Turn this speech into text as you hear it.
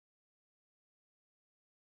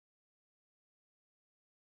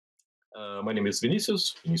My name is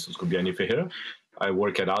Vinícius Gubiani Ferreira. I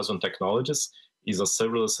work at Azon Technologies. It's a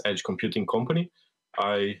serverless edge computing company.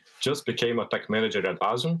 I just became a tech manager at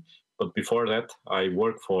Azon, but before that, I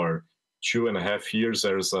worked for 2.5 years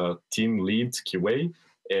as a team lead QA,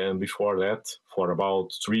 and before that, for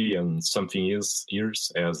about 3 and something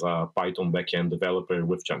years as a Python backend developer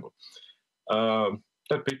with Django.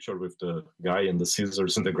 That picture with the guy and the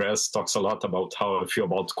scissors in the grass talks a lot about how I feel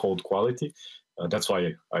about code quality. That's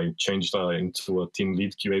why I changed into a team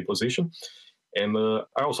lead QA position. And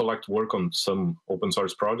I also like to work on some open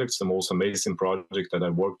source projects. The most amazing project that I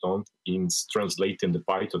worked on is translating the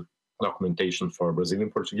Python documentation for Brazilian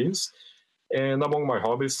Portuguese. And among my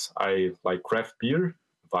hobbies, I like craft beer.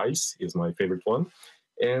 Vice is my favorite one.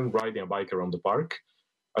 And riding a bike around the park.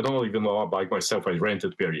 I don't even know a bike myself. I rent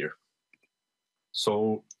it per year.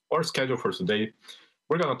 So our schedule for today,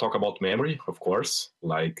 we're going to talk about memory, of course,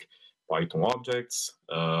 like Python objects,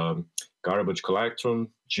 garbage collection,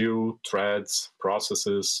 GIL, threads,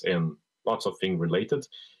 processes, and lots of things related.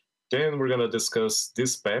 Then we're going to discuss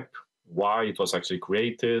this PEP, why it was actually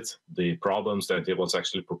created, the problems that it was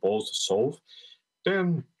actually proposed to solve,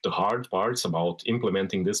 then the hard parts about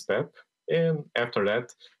implementing this PEP, and after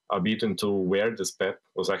that, a bit into where this PEP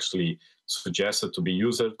was actually suggested to be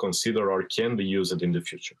used, considered, or can be used in the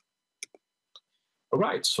future. All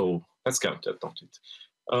right, so let's get that on it.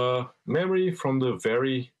 Memory from the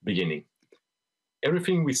very beginning.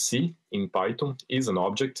 Everything we see in Python is an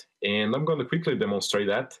object, and I'm going to quickly demonstrate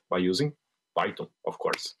that by using Python, of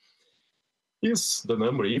course. Is the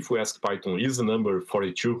number, if we ask Python, is the number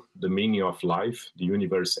 42 the meaning of life, the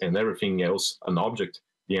universe, and everything else an object?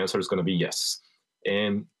 The answer is going to be yes.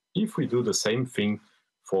 And if we do the same thing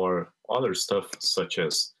for other stuff, such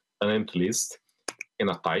as an empty list, and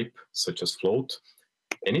a type, such as float,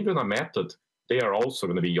 and even a method, they are also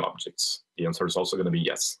going to be objects. The answer is also going to be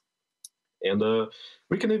yes. And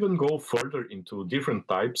we can even go further into different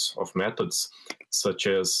types of methods, such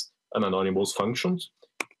as an anonymous function.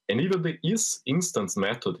 And even the isInstance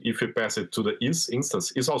method, if we pass it to the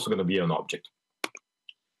isInstance, is also going to be an object.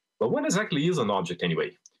 But what exactly is an object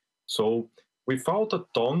anyway? So without a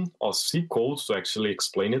ton of C codes to actually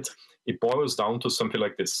explain it, it boils down to something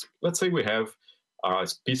like this. Let's say we have a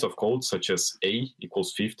piece of code such as A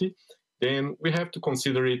equals 50. Then we have to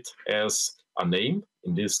consider it as a name,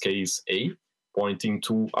 in this case A, pointing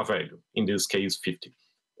to a value, in this case 50.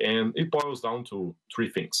 And it boils down to 3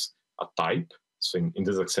 things: a type, so in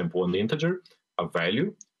this example an integer, a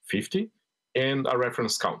value, 50, and a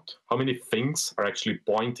reference count. How many things are actually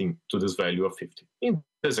pointing to this value of 50? In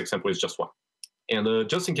this example, it's just 1. And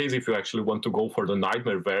just in case if you actually want to go for the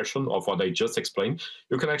nightmare version of what I just explained,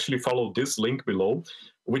 you can actually follow this link below,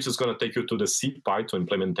 which is going to take you to the C Python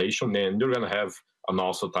implementation, and you're going to have an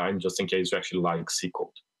awesome time just in case you actually like C code.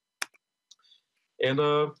 And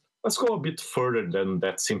let's go a bit further than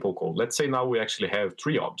that simple code. Let's say now we actually have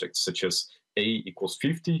 3 objects, such as A equals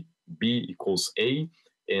 50, B equals A,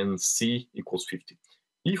 and C equals 50.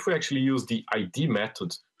 If we actually use the ID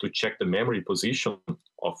method to check the memory position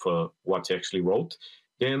of what you actually wrote,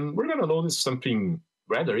 then we're going to notice something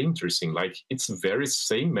rather interesting, like it's the very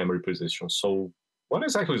same memory position. So what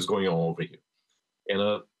exactly is going on over here?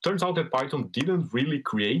 And turns out that Python didn't really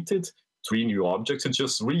create 3 new objects. It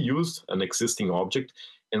just reused an existing object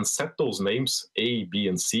and set those names A, B,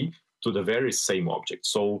 and C to the very same object.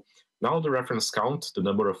 So now the reference count, the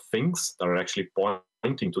number of things that are actually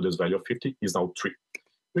pointing to this value of 50, is now 3.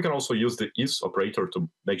 We can also use the is operator to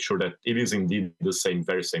make sure that it is indeed the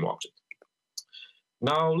very same object.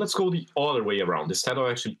 Now let's go the other way around. Instead of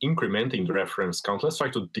actually incrementing the reference count, let's try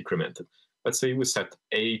to decrement it. Let's say we set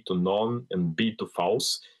A to none and B to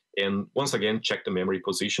false, and once again check the memory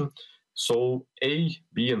position. So A,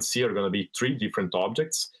 B, and C are going to be 3 different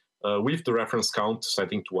objects with the reference count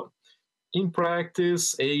setting to 1. In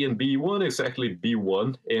practice, A and B, one is exactly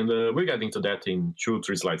B1, and we're getting to that in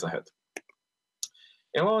 2-3 slides ahead.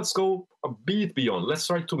 And let's go a bit beyond. Let's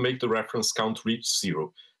try to make the reference count reach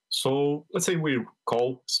 0. So let's say we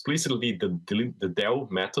call explicitly the del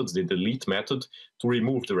method, the delete method, to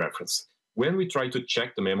remove the reference. When we try to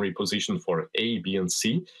check the memory position for A, B, and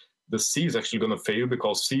C, the C is actually going to fail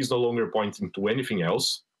because C is no longer pointing to anything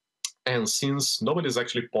else. And since nobody is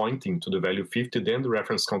actually pointing to the value 50, then the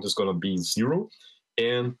reference count is going to be 0.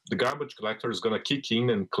 And the garbage collector is going to kick in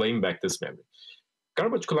and claim back this memory.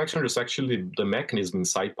 Garbage collection is actually the mechanism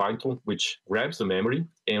inside Python which grabs the memory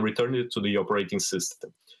and returns it to the operating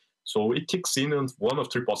system. So it kicks in one of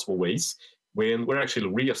 3 possible ways: when we're actually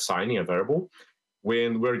reassigning a variable,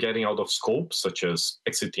 when we're getting out of scope, such as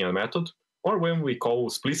exiting a method, or when we call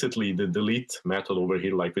explicitly the delete method over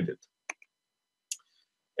here like we did.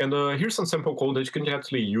 And here's some sample code that you can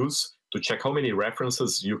actually use to check how many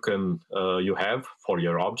references you have for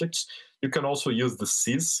your objects. You can also use the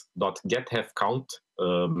sys.getHalfCount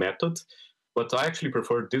method, but I actually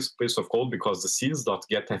prefer this piece of code because the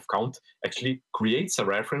sys.getHalfCount actually creates a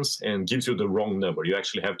reference and gives you the wrong number. You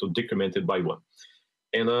actually have to decrement it by 1.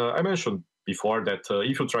 And I mentioned before that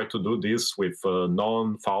if you try to do this with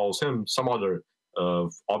non, false, and some other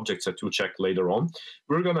objects that you'll check later on,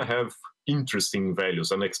 we're going to have interesting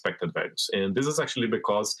values, unexpected values. And this is actually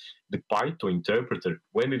because the Python interpreter,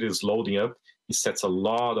 when it is loading up, it sets a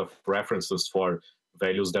lot of references for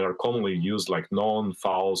values that are commonly used, like non,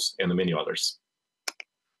 false, and many others.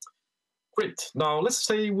 Great. Now, let's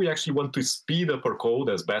say we actually want to speed up our code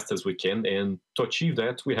as best as we can. And to achieve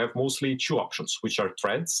that, we have mostly 2 options, which are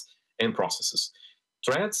threads and processes.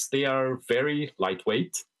 Threads, they are very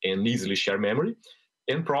lightweight and easily share memory.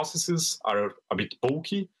 And processes are a bit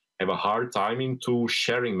bulky, have a hard time into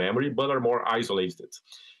sharing memory, but are more isolated.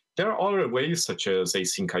 There are other ways, such as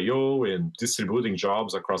async I/O and distributing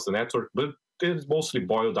jobs across the network, but they mostly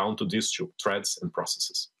boil down to these 2, threads and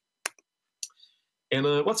processes. And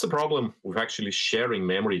what's the problem with actually sharing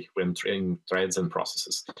memory when training threads and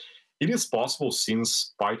processes? It is possible,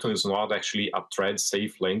 since Python is not actually a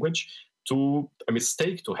thread-safe language, to a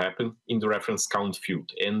mistake to happen in the reference count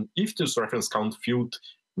field. And if this reference count field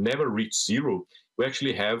never reaches 0, we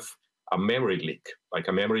actually have a memory leak, like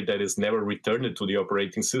a memory that is never returned to the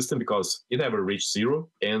operating system because it never reached 0,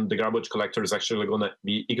 and the garbage collector is actually going to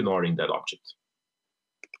be ignoring that object.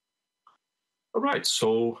 All right,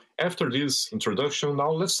 so after this introduction,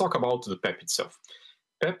 now let's talk about the PEP itself.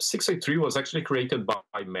 PEP 683 was actually created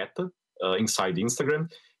by Meta inside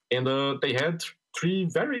Instagram, and they had 3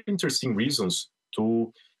 very interesting reasons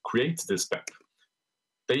to create this PEP.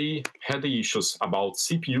 They had the issues about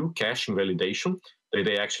CPU cache invalidation that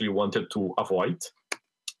they actually wanted to avoid.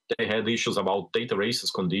 They had issues about data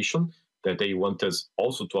races condition that they wanted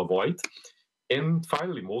also to avoid. And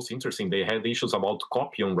finally, most interesting, they had issues about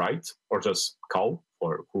copy on write, or just call,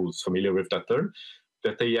 for who's familiar with that term,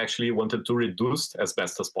 that they actually wanted to reduce as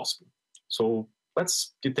best as possible. So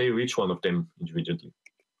let's detail each one of them individually.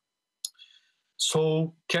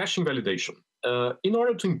 So cache invalidation. In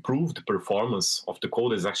order to improve the performance of the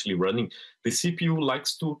code that's actually running, the CPU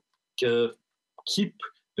likes to keep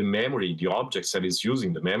the memory, the objects that is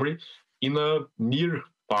using the memory, in a near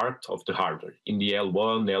part of the hardware, in the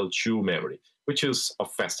L1, L2 memory, which is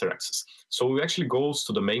of faster access. So it actually goes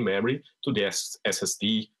to the main memory, to the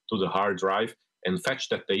SSD, to the hard drive, and fetch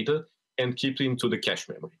that data and keep it into the cache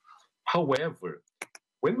memory. However,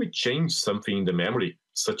 when we change something in the memory,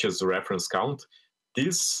 such as the reference count,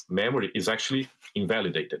 this memory is actually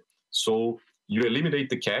invalidated. So you eliminate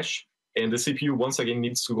the cache, and the CPU once again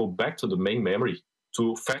needs to go back to the main memory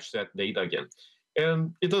to fetch that data again.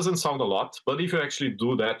 And it doesn't sound a lot, but if you actually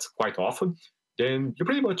do that quite often, then you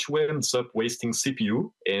pretty much ends up wasting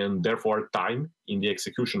CPU and therefore time in the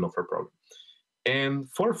execution of your program. And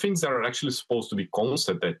for things that are actually supposed to be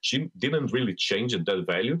constant that didn't really change that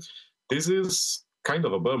value, this is kind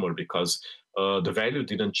of a bummer because the value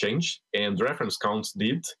didn't change and the reference counts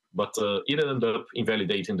did, but it ended up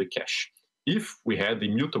invalidating the cache. If we had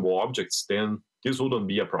immutable objects, then this wouldn't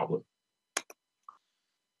be a problem.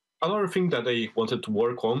 Another thing that I wanted to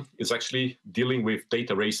work on is actually dealing with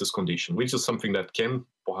data races condition, which is something that can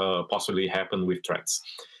possibly happen with threads.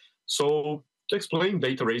 So to explain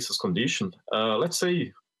data races condition, let's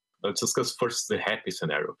discuss first the happy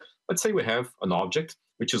scenario. Let's say we have an object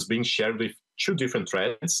which is being shared with 2 different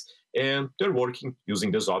threads, and they're working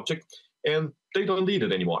using this object, and they don't need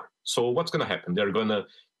it anymore. So what's going to happen? They're going to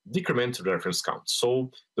decrement the reference count.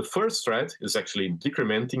 So the first thread is actually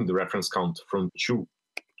decrementing the reference count from 2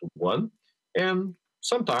 to 1, and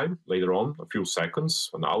sometime later on, a few seconds,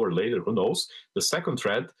 an hour later, who knows, the second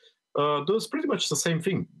thread does pretty much the same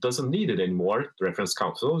thing, doesn't need it anymore, the reference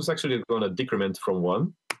count. So it's actually going to decrement from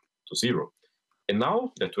 1 to 0. And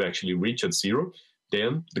now that we actually reach at 0,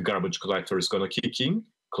 then the garbage collector is going to kick in,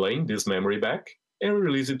 claim this memory back, and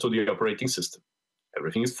release it to the operating system.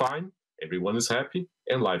 Everything is fine, everyone is happy,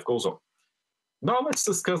 and life goes on. Now let's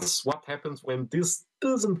discuss what happens when this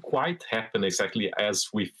doesn't quite happen exactly as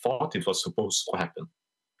we thought it was supposed to happen.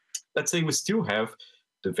 Let's say we still have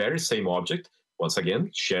the very same object, once again,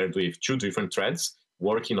 shared with 2 different threads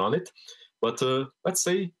working on it. But let's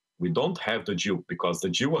say we don't have the GUI, because the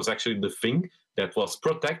GUI was actually the thing that was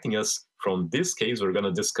protecting us from this case we're going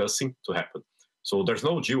to discussing to happen. So there's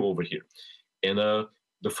no GUI over here. And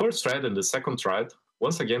the first thread and the second thread,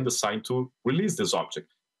 once again, decide to release this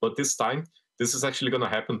object. But this time, this is actually going to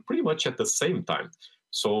happen pretty much at the same time.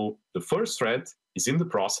 So the first thread is in the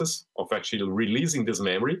process of actually releasing this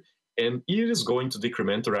memory, and it is going to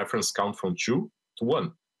decrement the reference count from 2 to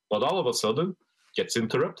 1. But all of a sudden, gets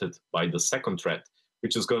interrupted by the second thread,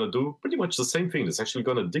 which is going to do pretty much the same thing. It's actually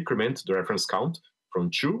going to decrement the reference count from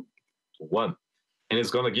 2 to 1. And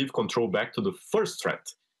it's going to give control back to the first thread.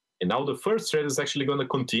 And now the first thread is actually going to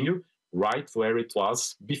continue right where it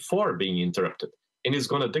was before being interrupted. And it's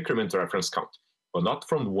going to decrement the reference count, but not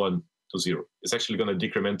from 1 to 0. It's actually going to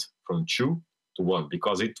decrement from 2 to 1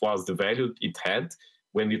 because it was the value it had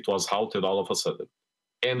when it was halted all of a sudden.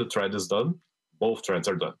 And the thread is done. Both threads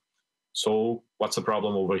are done. So what's the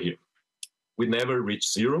problem over here? We never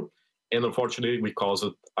reached 0, and unfortunately, we caused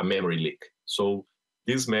a memory leak. So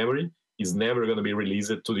this memory is never going to be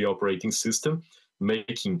released to the operating system,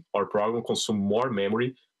 making our program consume more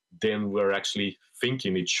memory than we're actually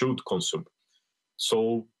thinking it should consume.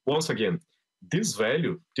 So once again, this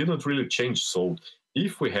value didn't really change. So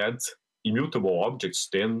if we had immutable objects,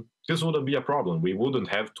 then this wouldn't be a problem. We wouldn't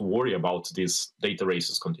have to worry about this data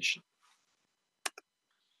races condition.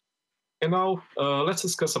 And now let's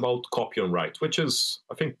discuss about copy on write, which is,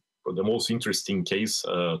 I think, the most interesting case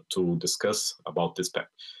to discuss about this PEP.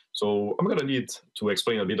 So I'm going to need to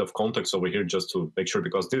explain a bit of context over here just to make sure,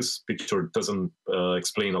 because this picture doesn't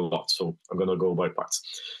explain a lot. So I'm going to go by parts.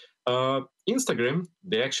 Instagram,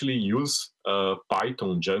 they actually use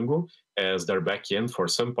Python Django as their backend for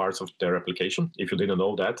some parts of their application. If you didn't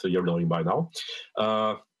know that, you're knowing by now.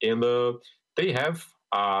 And they have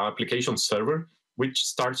an application server which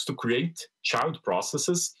starts to create child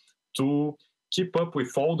processes to keep up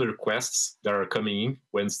with all the requests that are coming in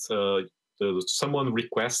when someone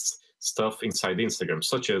requests stuff inside Instagram,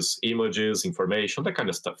 such as images, information, that kind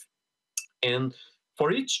of stuff. And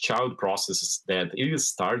for each child process that it is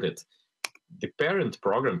started, the parent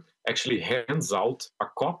program actually hands out a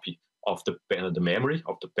copy of the memory,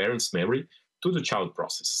 of the parent's memory, to the child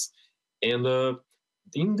process. And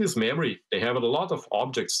in this memory, they have a lot of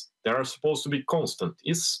objects that are supposed to be constant.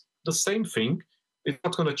 It's the same thing. It's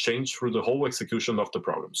not going to change through the whole execution of the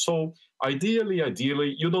program. So ideally,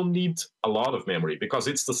 you don't need a lot of memory because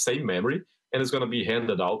it's the same memory and it's going to be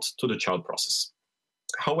handed out to the child process.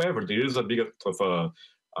 However, there is a bit of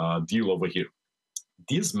a deal over here.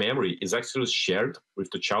 This memory is actually shared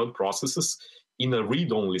with the child processes in a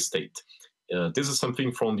read-only state. This is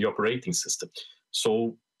something from the operating system.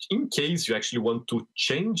 So in case you actually want to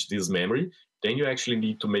change this memory, then you actually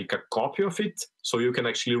need to make a copy of it so you can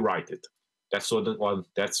actually write it. That's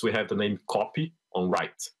we have the name copy on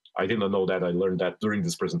write. I didn't know that. I learned that during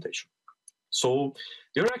this presentation. So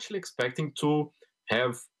they're actually expecting to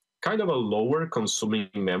have kind of a lower consuming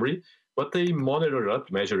memory, but they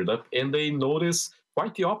measure it up, and they notice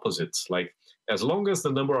quite the opposite. Like, as long as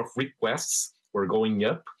the number of requests were going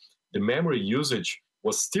up, the memory usage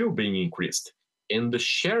was still being increased. And the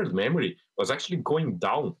shared memory was actually going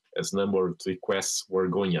down as number of requests were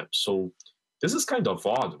going up. So this is kind of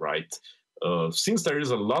odd, right? Since there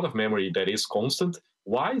is a lot of memory that is constant,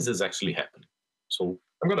 why is this actually happening? So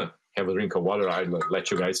I'm going to have a drink of water. I'll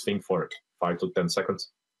let you guys think for 5 to 10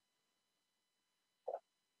 seconds.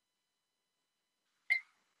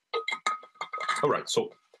 All right, so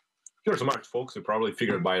if you're smart folks, you probably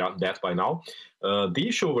figured that by now. The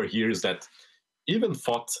issue over here is that even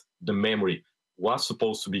thought the memory was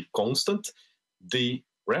supposed to be constant, the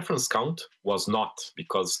reference count was not,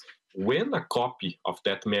 because when a copy of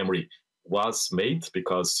that memory was made,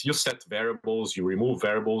 because you set variables, you remove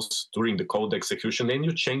variables during the code execution, and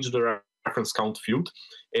you change the reference count field,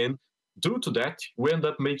 and due to that, we end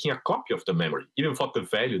up making a copy of the memory, even though the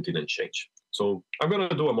value didn't change. So I'm going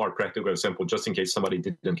to do a more practical example just in case somebody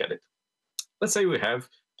didn't get it. Let's say we have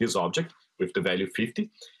this object with the value 50,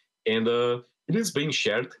 and it is being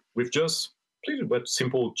shared with just pretty much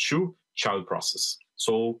simple 2 child processes.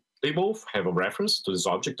 So they both have a reference to this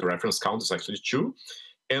object. The reference count is actually 2.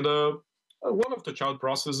 And one of the child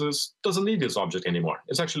processes doesn't need this object anymore.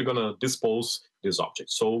 It's actually going to dispose this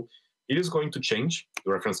object. So it is going to change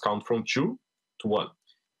the reference count from 2 to 1.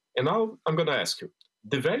 And now I'm going to ask you,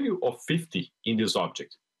 the value of 50 in this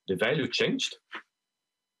object, the value changed?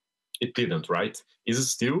 It didn't, right? It's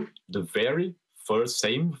still the very first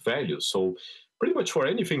same value. So pretty much for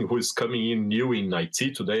anything who is coming in new in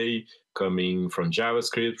IT today, coming from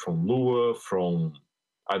JavaScript, from Lua, from,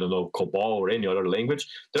 I don't know, COBOL or any other language,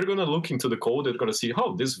 they're going to look into the code, they're going to see,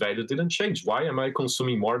 oh, this value didn't change. Why am I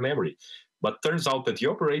consuming more memory? But turns out that the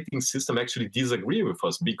operating system actually disagrees with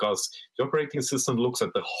us, because the operating system looks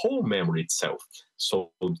at the whole memory itself.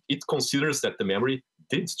 So it considers that the memory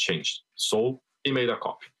did change. So it made a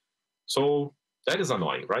copy. So that is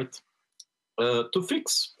annoying, right? To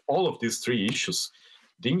fix all of these 3 issues,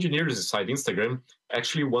 the engineers inside Instagram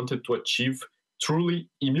actually wanted to achieve truly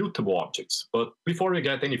immutable objects. But before we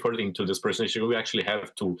get any further into this presentation, we actually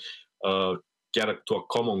have to get to a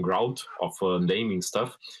common ground of naming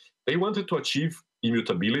stuff. They wanted to achieve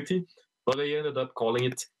immutability, but they ended up calling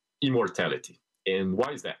it immortality. And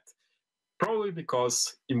why is that? Probably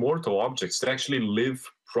because immortal objects, they actually live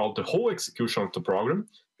throughout the whole execution of the program,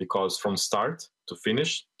 because from start to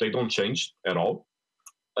finish, they don't change at all.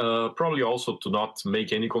 Probably also to not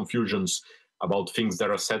make any confusions about things that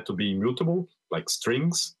are said to be immutable, like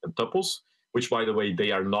strings and tuples, which, by the way,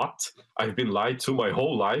 they are not. I've been lied to my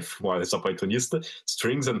whole life while as a Pythonista.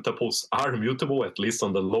 Strings and tuples are mutable, at least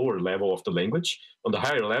on the lower level of the language. On the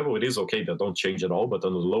higher level, it is okay, they don't change at all, but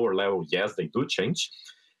on the lower level, yes, they do change.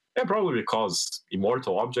 And probably because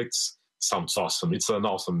Immortal Objects sounds awesome. It's an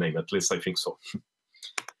awesome name, at least I think so.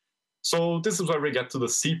 So this is where we get to the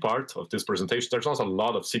C part of this presentation. There's not a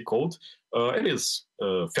lot of C code. It is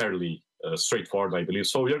fairly straightforward, I believe.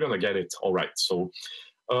 So you're going to get it all right. So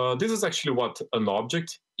this is actually what an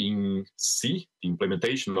object in C, the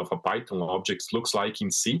implementation of a Python object, looks like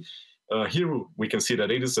in C. Here we can see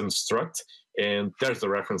that it is an struct, and there's the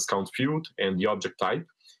reference count field and the object type.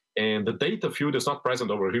 And the data field is not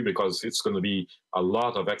present over here because it's going to be a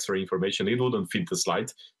lot of extra information. It wouldn't fit the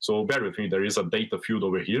slide. So bear with me, there is a data field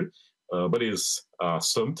over here, but it is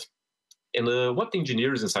summed. And what the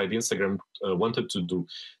engineers inside Instagram wanted to do,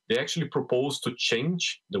 they actually proposed to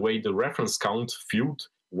change the way the reference count field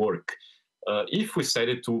work. If we set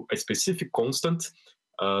it to a specific constant,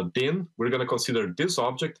 then we're going to consider this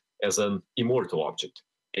object as an immortal object.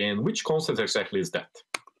 And which constant exactly is that?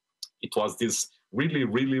 It was this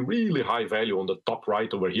really high value on the top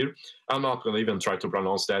right over here. I'm not going to even try to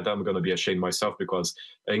pronounce that. I'm going to be ashamed myself because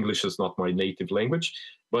English is not my native language.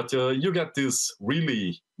 But you get this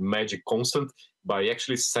really magic constant by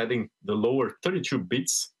actually setting the lower 32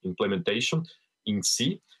 bits implementation in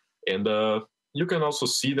C. And you can also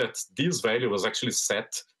see that this value was actually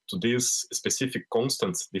set to this specific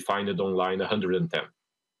constant defined on line 110.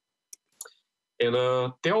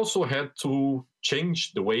 And they also had to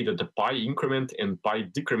change the way that the PyIncrement and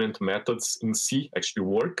PyDecrement methods in C actually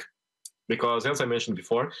work. Because as I mentioned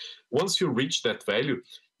before, once you reach that value,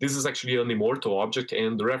 this is actually an immortal object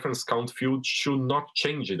and the reference count field should not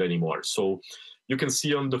change it anymore. So you can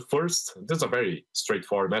see on the first, this is a very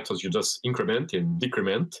straightforward method. You just increment and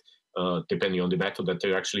decrement, depending on the method that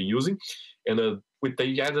they're actually using. And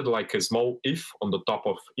they added like a small if on the top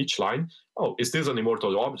of each line. Oh, is this an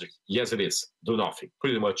immortal object? Yes, it is. Do nothing.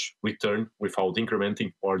 Pretty much return without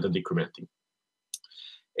incrementing or the decrementing.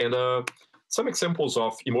 And some examples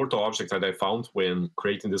of immortal objects that I found when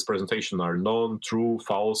creating this presentation are none, true,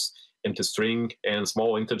 false, empty string, and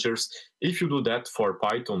small integers. If you do that for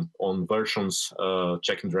Python on versions,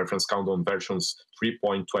 checking the reference count on versions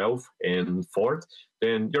 3.12 and forward,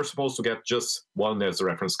 then you're supposed to get just one as the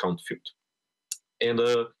reference count field. And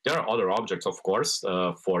there are other objects, of course,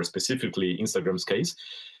 for specifically Instagram's case,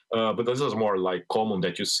 but this is more like common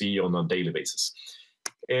that you see on a daily basis.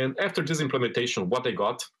 And after this implementation, what they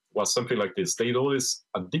got was something like this. They noticed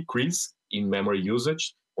a decrease in memory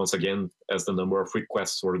usage, once again, as the number of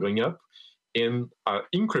requests were going up, and an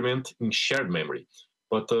increment in shared memory.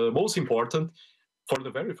 But most important, for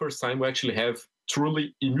the very first time, we actually have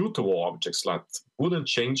truly immutable objects that wouldn't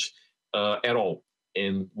change at all.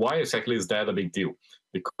 And why exactly is that a big deal?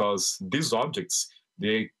 Because these objects,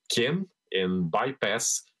 they can and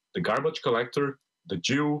bypass the garbage collector, the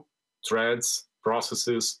GIL, threads,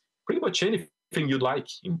 processes, pretty much anything you'd like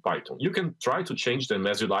in Python. You can try to change them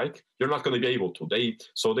as you like. You're not going to be able to.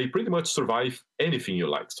 So they pretty much survive anything you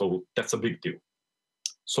like. So that's a big deal.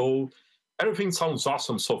 So everything sounds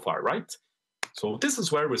awesome so far, right? So this is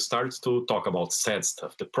where we start to talk about sad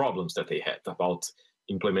stuff, the problems that they had about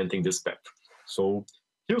implementing this PEP. So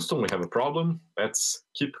Houston, we have a problem. Let's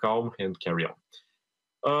keep calm and carry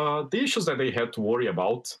on. The issues that they had to worry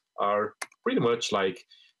about are pretty much like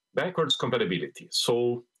backwards compatibility.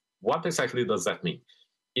 So what exactly does that mean?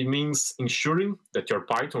 It means ensuring that your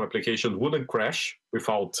Python application wouldn't crash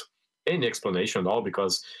without any explanation at all,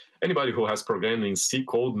 because anybody who has programmed in C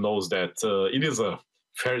code knows that it is a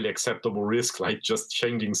fairly acceptable risk, like just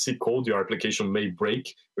changing C code, your application may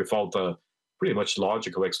break without a pretty much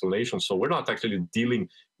logical explanation. So we're not actually dealing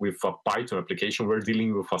with a Python application, we're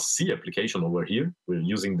dealing with a C application over here. We're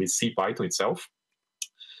using the C Python itself.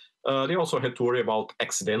 They also had to worry about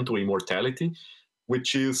accidental immortality,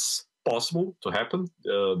 which is possible to happen.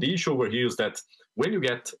 The issue over here is that when you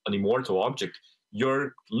get an immortal object,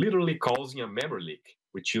 you're literally causing a memory leak,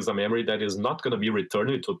 which is a memory that is not going to be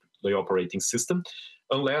returned to the operating system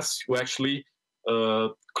unless you actually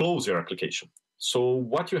close your application. So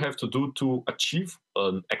what you have to do to achieve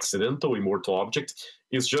an accidental immortal object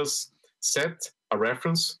is just set a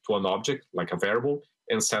reference to an object, like a variable,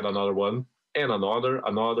 and set another one, and another,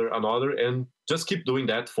 and just keep doing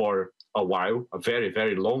that for a while, a very,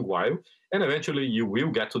 very long while, and eventually you will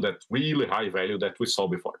get to that really high value that we saw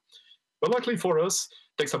before. But luckily for us,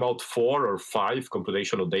 it takes about 4 or 5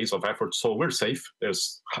 computational days of effort, so we're safe.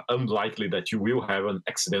 It's unlikely that you will have an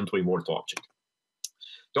accidental immortal object.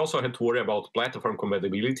 They also had to worry about platform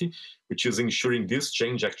compatibility, which is ensuring this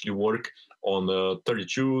change actually work on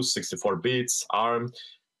 32, 64 bits, ARM,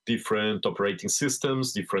 different operating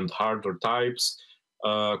systems, different hardware types,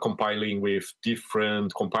 compiling with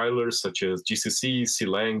different compilers such as GCC,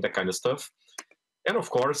 CLang, that kind of stuff. And of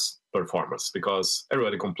course, performance, because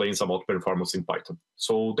everybody complains about performance in Python.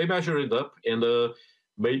 So they measured it up and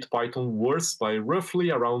made Python worse by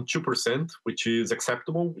roughly around 2%, which is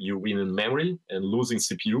acceptable. You win in memory and lose in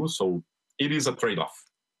CPU, so it is a trade-off.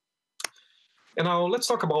 And now let's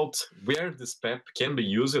talk about where this PEP can be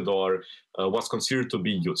used or what's considered to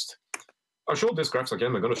be used. I'll show these graphs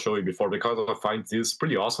again. I'm going to show you before because I find this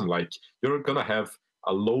pretty awesome. Like, you're going to have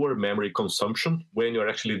a lower memory consumption when you're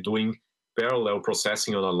actually doing parallel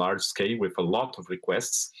processing on a large scale with a lot of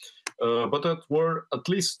requests. But there were at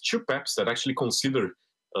least 2 PEPs that actually consider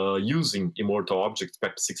using Immortal Objects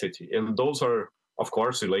PEP 683. And those are, of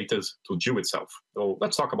course, related to GEO itself. So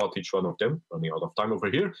let's talk about each one of them, running out of time over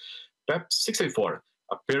here. PEP 684,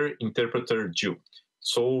 a pair interpreter GEO.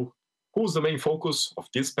 So who's the main focus of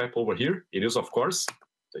this PEP over here? It is, of course,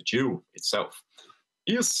 the GEO itself.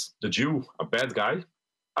 Is the GEO a bad guy?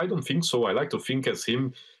 I don't think so. I like to think as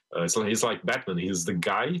him. He's like Batman. He's the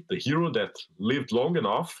guy, the hero that lived long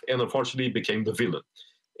enough and unfortunately became the villain.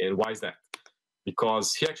 And why is that?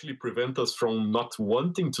 Because he actually prevents us from not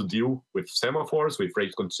wanting to deal with semaphores, with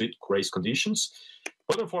race conditions.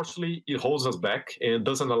 But unfortunately, it holds us back and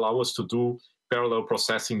doesn't allow us to do parallel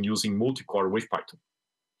processing using multi-core with Python.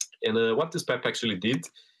 And what this PEP actually did,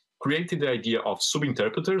 created the idea of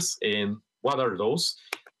subinterpreters. And what are those?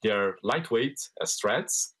 They are lightweight as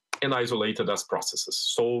threads and isolated as processes.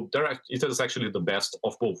 So it is actually the best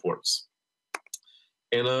of both worlds.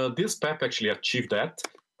 And this PEP actually achieved that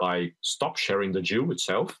by stop sharing the GEO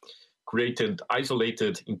itself, created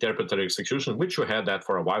isolated interpreter execution, which we had that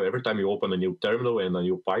for a while. Every time you open a new terminal and a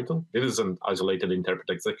new Python, it is an isolated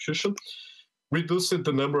interpreter execution. Reduced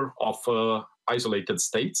the number of isolated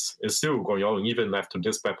states. It's still going on, even after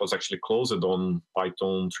this PEP was actually closed on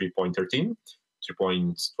Python 3.13,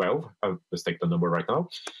 3.12, let's take the number right now.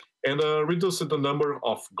 And reduced the number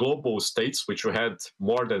of global states, which we had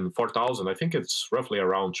more than 4,000. I think it's roughly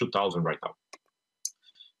around 2,000 right now.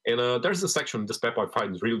 And there's a section in this PEP I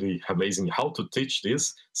find really amazing. How to teach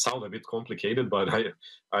this sound a bit complicated, but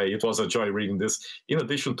it was a joy reading this. In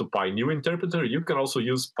addition to PyNewInterpreter, you can also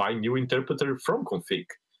use PyNewInterpreter from config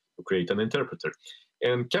to create an interpreter.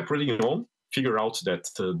 And kept reading on, figure out that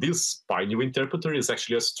this PyNewInterpreter is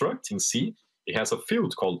actually a struct in C. It has a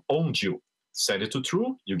field called onGEO. Set it to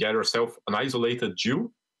true, you get yourself an isolated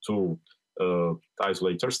GEO to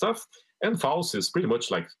isolate your stuff. And false is pretty much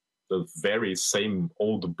like the very same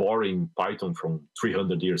old boring Python from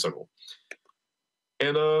 300 years ago.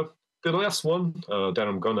 And the last one that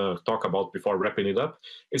I'm going to talk about before wrapping it up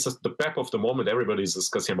is the PEP of the moment. Everybody's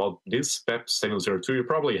discussing about this PEP 702. You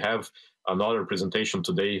probably have another presentation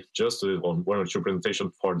today, just on 1 or 2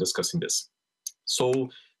 presentations for discussing this. So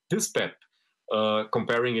this PEP,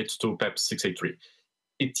 comparing it to PEP 683,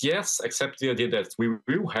 it accepts the idea that we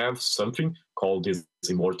will have something called these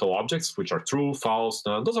immortal objects, which are true, false.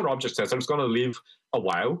 Those are objects that are going to live a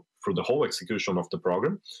while through the whole execution of the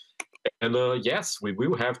program. And yes, we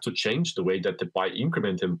will have to change the way that the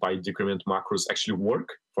PyIncrement and PyDecrement macros actually work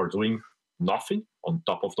for doing nothing on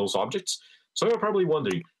top of those objects. So you're probably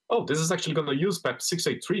wondering, oh, this is actually going to use PEP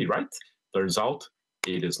 683, right? Turns out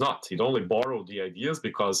it is not. It only borrowed the ideas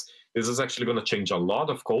because this is actually going to change a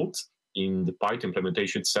lot of code in the Python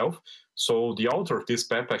implementation itself. So the author of this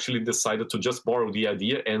PEP actually decided to just borrow the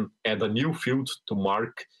idea and add a new field to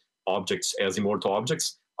mark objects as immortal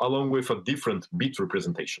objects, along with a different bit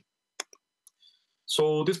representation.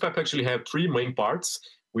 So this PEP actually have 3 main parts,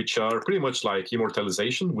 which are pretty much like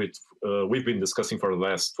immortalization, which we've been discussing for the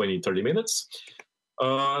last 20-30 minutes.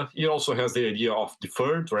 It also has the idea of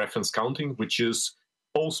deferred reference counting, which is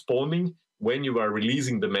postponing when you are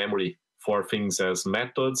releasing the memory for things as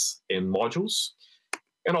methods and modules.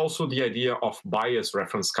 And also the idea of bias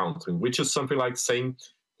reference counting, which is something like saying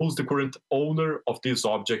who's the current owner of this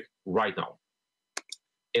object right now.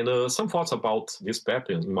 And some thoughts about this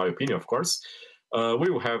PEP, in my opinion, of course.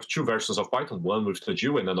 We will have 2 versions of Python, one with the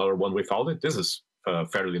GEO and another one without it. This is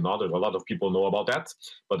fairly knowledge. A lot of people know about that,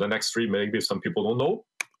 but the next three, maybe some people don't know.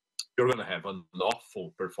 You're going to have an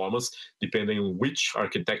awful performance depending on which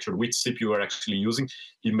architecture, which CPU you're actually using.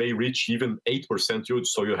 It may reach even 8% yield,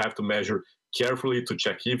 so you have to measure carefully to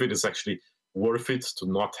check if it is actually worth it to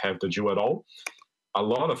not have the GPU at all. A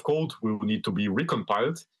lot of code will need to be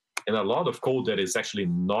recompiled, and a lot of code that is actually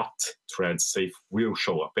not thread safe will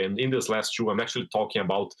show up. And in this last two, I'm actually talking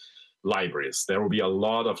about libraries. There will be a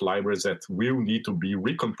lot of libraries that will need to be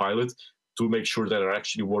recompiled to make sure that they're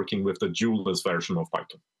actually working with the GPU-less version of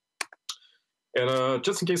Python. And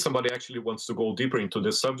just in case somebody actually wants to go deeper into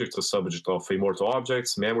this subject, the subject of immortal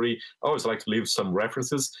objects, memory, I always like to leave some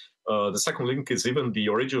references. The second link is even the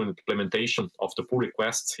original implementation of the pull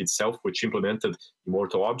request itself, which implemented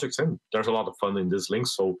immortal objects, and there's a lot of fun in this link,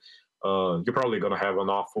 so you're probably going to have an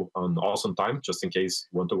awesome time, just in case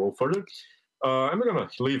you want to go further. I'm going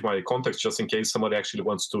to leave my contacts just in case somebody actually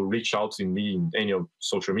wants to reach out to me in any of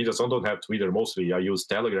social media. So I don't have Twitter, mostly I use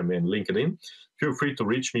Telegram and LinkedIn. Feel free to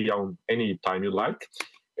reach me on any time you like.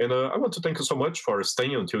 And I want to thank you so much for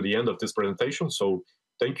staying until the end of this presentation. So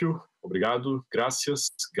thank you, obrigado,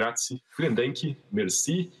 gracias, grazie, vielen Dank,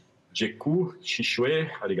 merci, jeku, shishue,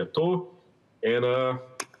 arigato. And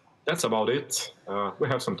that's about it. We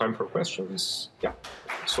have some time for questions. Yeah,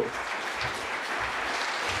 so.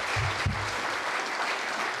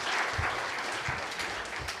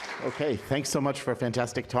 Okay, thanks so much for a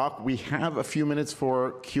fantastic talk. We have a few minutes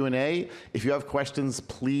for Q&A. If you have questions,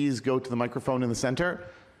 please go to the microphone in the center.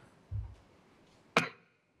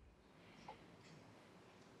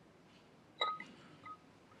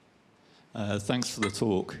 Thanks for the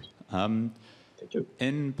talk. Thank you.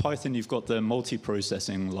 In Python, you've got the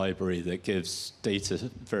multi-processing library that gives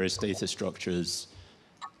various data structures.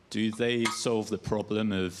 Do they solve the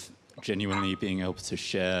problem of genuinely being able to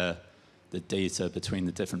share the data between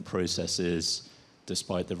the different processes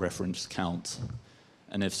despite the reference count?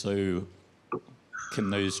 And if so, can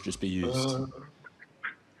those just be used?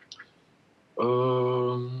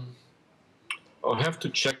 I'll have to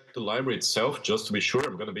check the library itself just to be sure.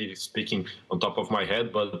 I'm going to be speaking on top of my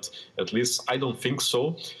head, but at least I don't think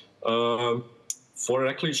so. For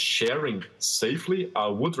actually sharing safely, I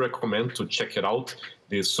would recommend to check it out,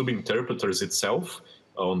 the subinterpreters itself.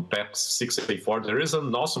 On PEP 684, there is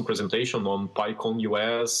an awesome presentation on PyCon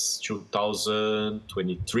US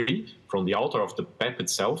 2023 from the author of the PEP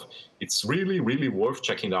itself. It's really, really worth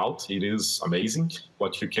checking out. It is amazing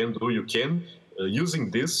what you can do. You can,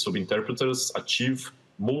 using these subinterpreters, achieve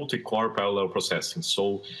multi-core parallel processing.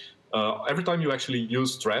 So every time you actually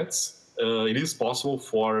use threads, it is possible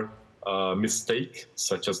for a mistake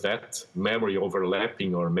such as that, memory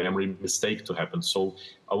overlapping or memory mistake to happen. So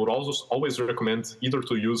I would also always recommend either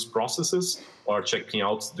to use processes or checking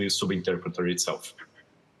out the subinterpreter itself.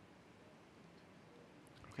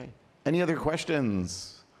 Okay. Any other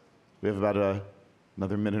questions? We have about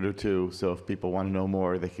another minute or two, so if people want to know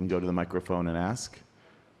more, they can go to the microphone and ask.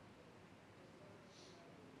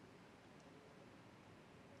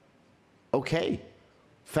 Okay.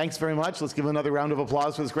 Thanks very much. Let's give another round of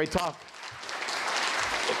applause for this great talk.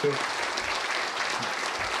 Thank you.